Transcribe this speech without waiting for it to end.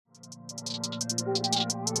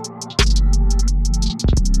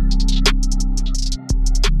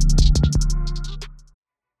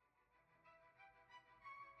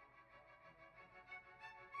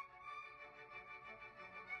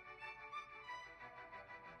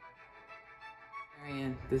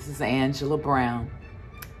And this is Angela Brown,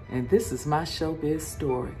 and this is my showbiz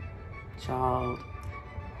story. Child,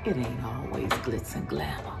 it ain't always glitz and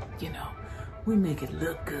glamour, you know. We make it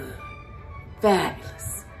look good,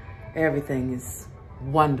 fabulous. Everything is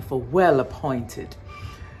wonderful, well appointed.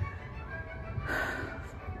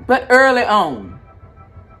 But early on,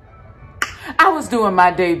 I was doing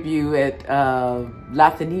my debut at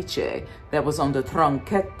La Fenice, that was on the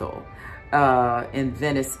Tronchetto in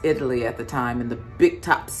Venice, Italy at the time, in the big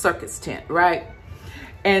top circus tent, right?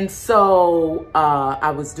 And so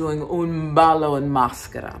I was doing Un Ballo in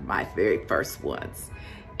Maschera, my very first ones.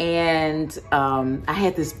 And I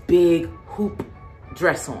had this big hoop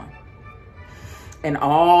dress on and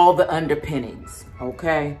all the underpinnings,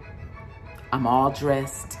 okay? I'm all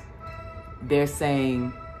dressed. They're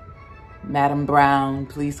saying, "Madam Brown,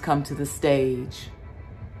 please come to the stage.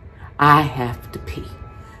 I have to pee."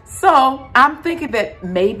 So I'm thinking that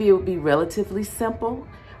maybe it would be relatively simple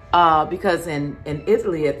because in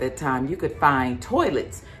Italy at that time, you could find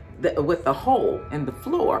toilets with a hole in the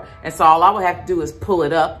floor. And so all I would have to do is pull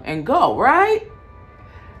it up and go, right?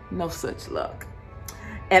 No such luck.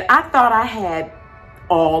 And I thought I had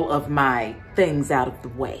all of my things out of the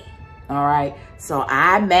way, all right? So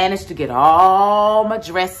I managed to get all my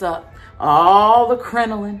dress up, all the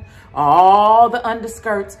crinoline, all the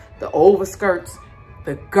underskirts, the overskirts,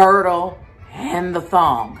 the girdle, and the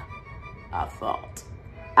thong, I thought,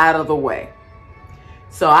 out of the way.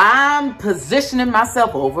 So I'm positioning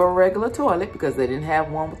myself over a regular toilet because they didn't have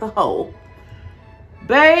one with a hole.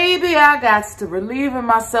 Baby, I got to relieving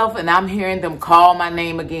myself and I'm hearing them call my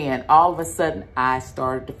name again. All of a sudden, I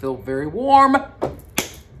started to feel very warm.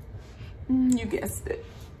 You guessed it.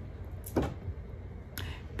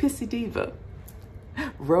 Pissy Diva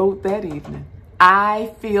rode that evening.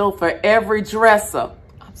 I feel for every dresser.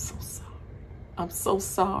 I'm so sorry. I'm so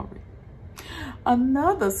sorry.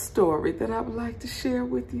 Another story that I would like to share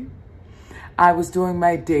with you. I was doing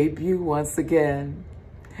my debut once again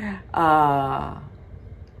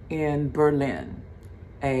in Berlin,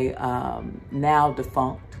 a now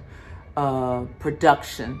defunct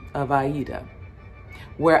production of Aida,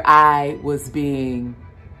 where I was being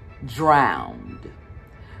drowned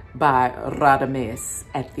by Radames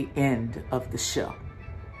at the end of the show.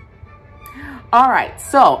 All right,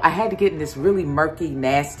 so I had to get in this really murky,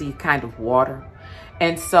 nasty kind of water.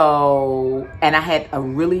 And I had a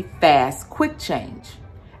really fast, quick change.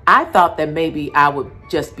 I thought that maybe I would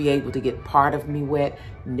just be able to get part of me wet.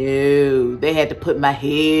 No, they had to put my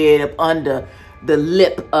head up under the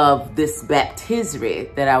lip of this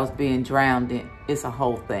baptistery that I was being drowned in. It's a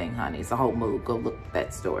whole thing, honey. It's a whole mood. Go look at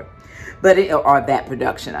that story. Or that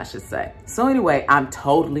production, I should say. So anyway, I'm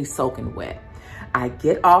totally soaking wet. I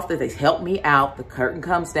get off there, they help me out. The curtain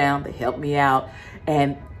comes down, they help me out,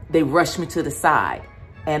 and they rush me to the side.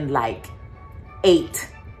 And like 8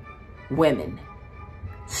 women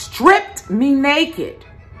stripped me naked,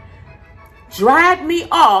 dragged me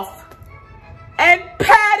off, and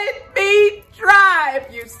patted me dry.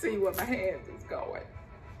 If you see where my hands is going.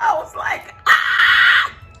 I was like,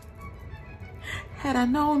 ah! Had I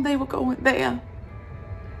known they were going there,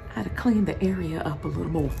 I'd have cleaned the area up a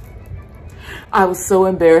little more. I was so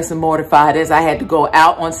embarrassed and mortified as I had to go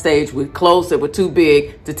out on stage with clothes that were too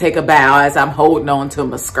big to take a bow as I'm holding on to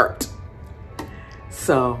my skirt.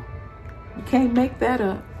 So, you can't make that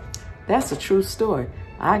up. That's a true story.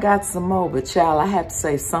 I got some more, but child, I have to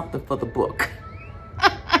say something for the book.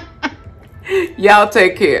 Y'all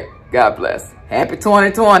take care. God bless. Happy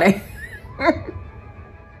 2020.